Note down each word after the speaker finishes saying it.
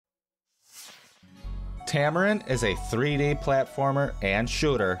Tamarin is a 3D platformer and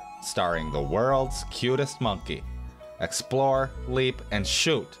shooter starring the world's cutest monkey. Explore, leap, and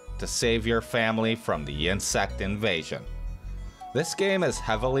shoot to save your family from the insect invasion. This game is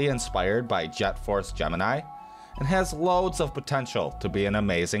heavily inspired by Jet Force Gemini and has loads of potential to be an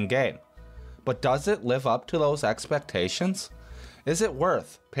amazing game. But does it live up to those expectations? Is it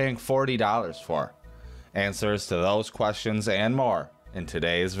worth paying $40 for? Answers to those questions and more in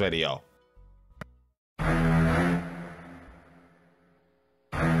today's video.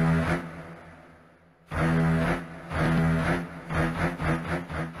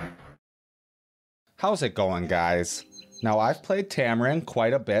 How's it going, guys? Now, I've played Tamarin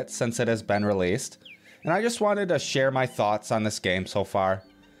quite a bit since it has been released, and I just wanted to share my thoughts on this game so far.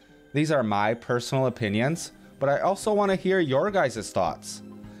 These are my personal opinions, but I also want to hear your guys' thoughts.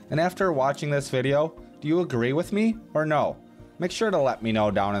 And after watching this video, do you agree with me or no? Make sure to let me know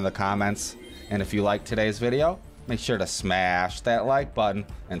down in the comments. And if you liked today's video, make sure to smash that like button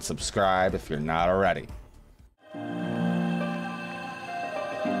and subscribe if you're not already.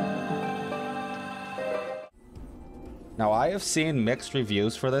 Now, I have seen mixed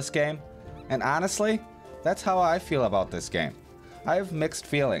reviews for this game, and honestly, that's how I feel about this game. I have mixed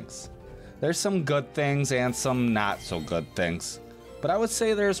feelings. There's some good things and some not so good things, but I would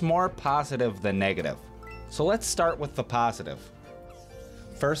say there's more positive than negative. So let's start with the positive.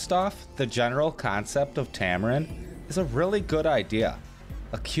 First off, the general concept of Tamarin is a really good idea.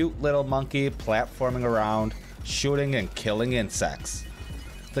 A cute little monkey platforming around, shooting and killing insects.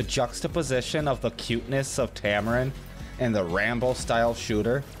 The juxtaposition of the cuteness of Tamarin and the Rambo-style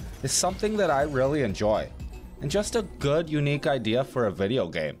shooter is something that I really enjoy, and just a good, unique idea for a video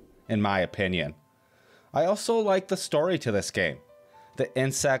game, in my opinion. I also like the story to this game. The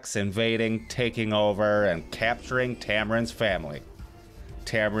insects invading, taking over, and capturing Tamarin's family.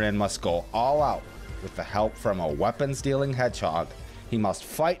 Tamarin must go all out with the help from a weapons-dealing hedgehog. He must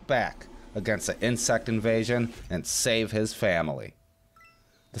fight back against the insect invasion and save his family.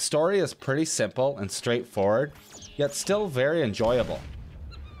 The story is pretty simple and straightforward, yet still very enjoyable.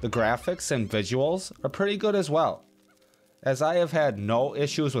 The graphics and visuals are pretty good as well, as I have had no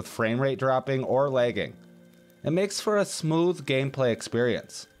issues with frame rate dropping or lagging. It makes for a smooth gameplay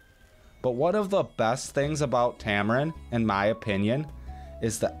experience. But one of the best things about Tamarin, in my opinion,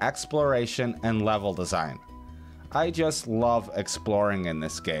 is the exploration and level design. I just love exploring in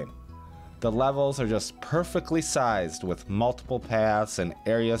this game. The levels are just perfectly sized with multiple paths and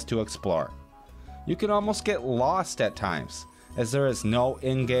areas to explore. You can almost get lost at times, as there is no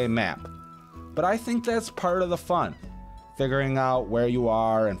in-game map. But I think that's part of the fun, figuring out where you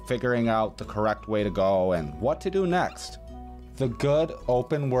are and figuring out the correct way to go and what to do next. The good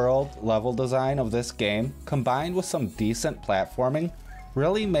open world level design of this game, combined with some decent platforming,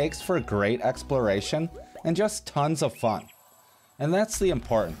 really makes for great exploration and just tons of fun. And that's the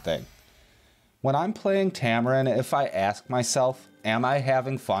important thing. When I'm playing Tamarin, if I ask myself, am I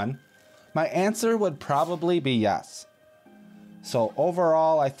having fun? My answer would probably be yes. So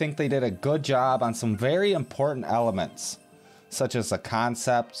overall, I think they did a good job on some very important elements, such as the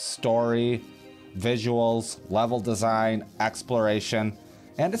concept, story, visuals, level design, exploration,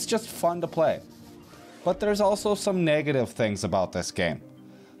 and it's just fun to play. But there's also some negative things about this game.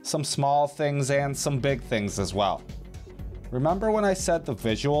 Some small things and some big things as well. Remember when I said the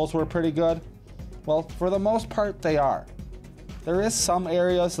visuals were pretty good? Well, for the most part they are. There is some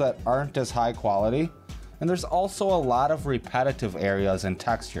areas that aren't as high quality, and there's also a lot of repetitive areas and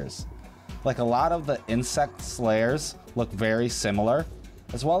textures. Like a lot of the insect slayers look very similar,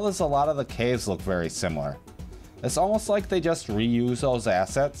 as well as a lot of the caves look very similar. It's almost like they just reuse those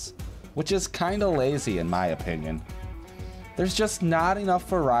assets, which is kinda lazy in my opinion. There's just not enough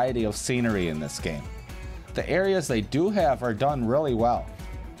variety of scenery in this game. The areas they do have are done really well,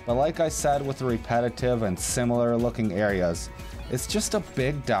 but like I said with the repetitive and similar looking areas, it's just a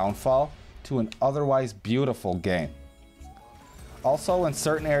big downfall to an otherwise beautiful game. Also, in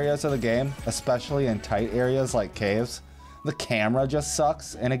certain areas of the game, especially in tight areas like caves, the camera just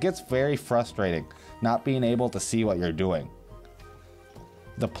sucks and it gets very frustrating not being able to see what you're doing.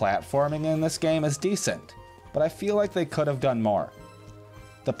 The platforming in this game is decent, but I feel like they could have done more.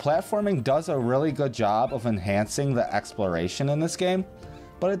 The platforming does a really good job of enhancing the exploration in this game,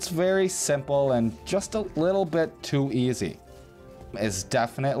 but it's very simple and just a little bit too easy. It's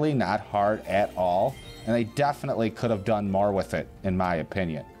definitely not hard at all, and they definitely could have done more with it, in my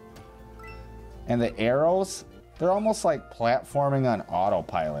opinion. And the arrows, they're almost like platforming on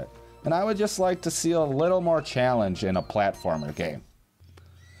autopilot, and I would just like to see a little more challenge in a platformer game.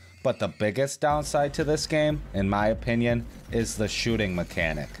 But the biggest downside to this game, in my opinion, is the shooting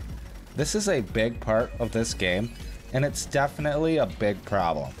mechanic. This is a big part of this game, and it's definitely a big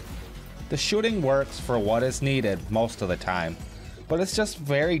problem. The shooting works for what is needed most of the time, but it's just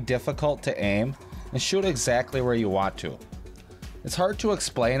very difficult to aim and shoot exactly where you want to. It's hard to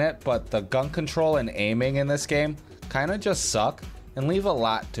explain it, but the gun control and aiming in this game kinda just suck and leave a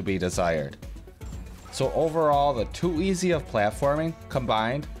lot to be desired. So overall, the too easy of platforming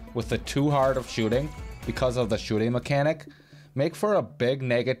combined with the too hard of shooting because of the shooting mechanic make for a big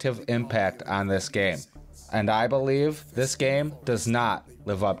negative impact on this game. And I believe this game does not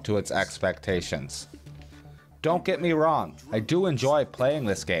live up to its expectations. Don't get me wrong, I do enjoy playing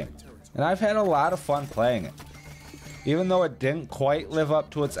this game, and I've had a lot of fun playing it. Even though it didn't quite live up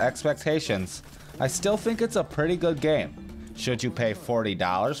to its expectations, I still think it's a pretty good game. Should you pay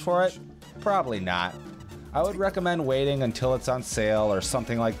 $40 for it? Probably not. I would recommend waiting until it's on sale or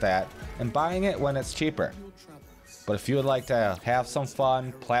something like that and buying it when it's cheaper. But if you would like to have some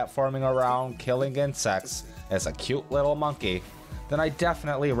fun platforming around killing insects as a cute little monkey, then I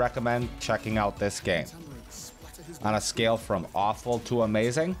definitely recommend checking out this game. On a scale from awful to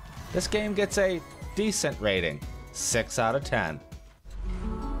amazing, this game gets a decent rating, 6 out of 10.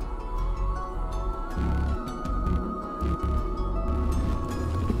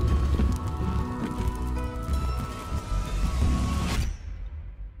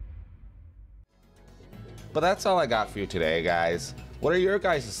 But that's all I got for you today, guys. What are your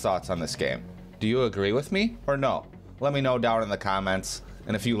guys' thoughts on this game? Do you agree with me or no? Let me know down in the comments.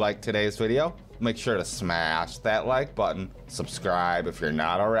 And if you liked today's video, make sure to smash that like button, subscribe if you're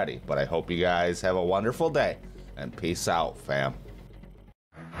not already. But I hope you guys have a wonderful day, and peace out, fam.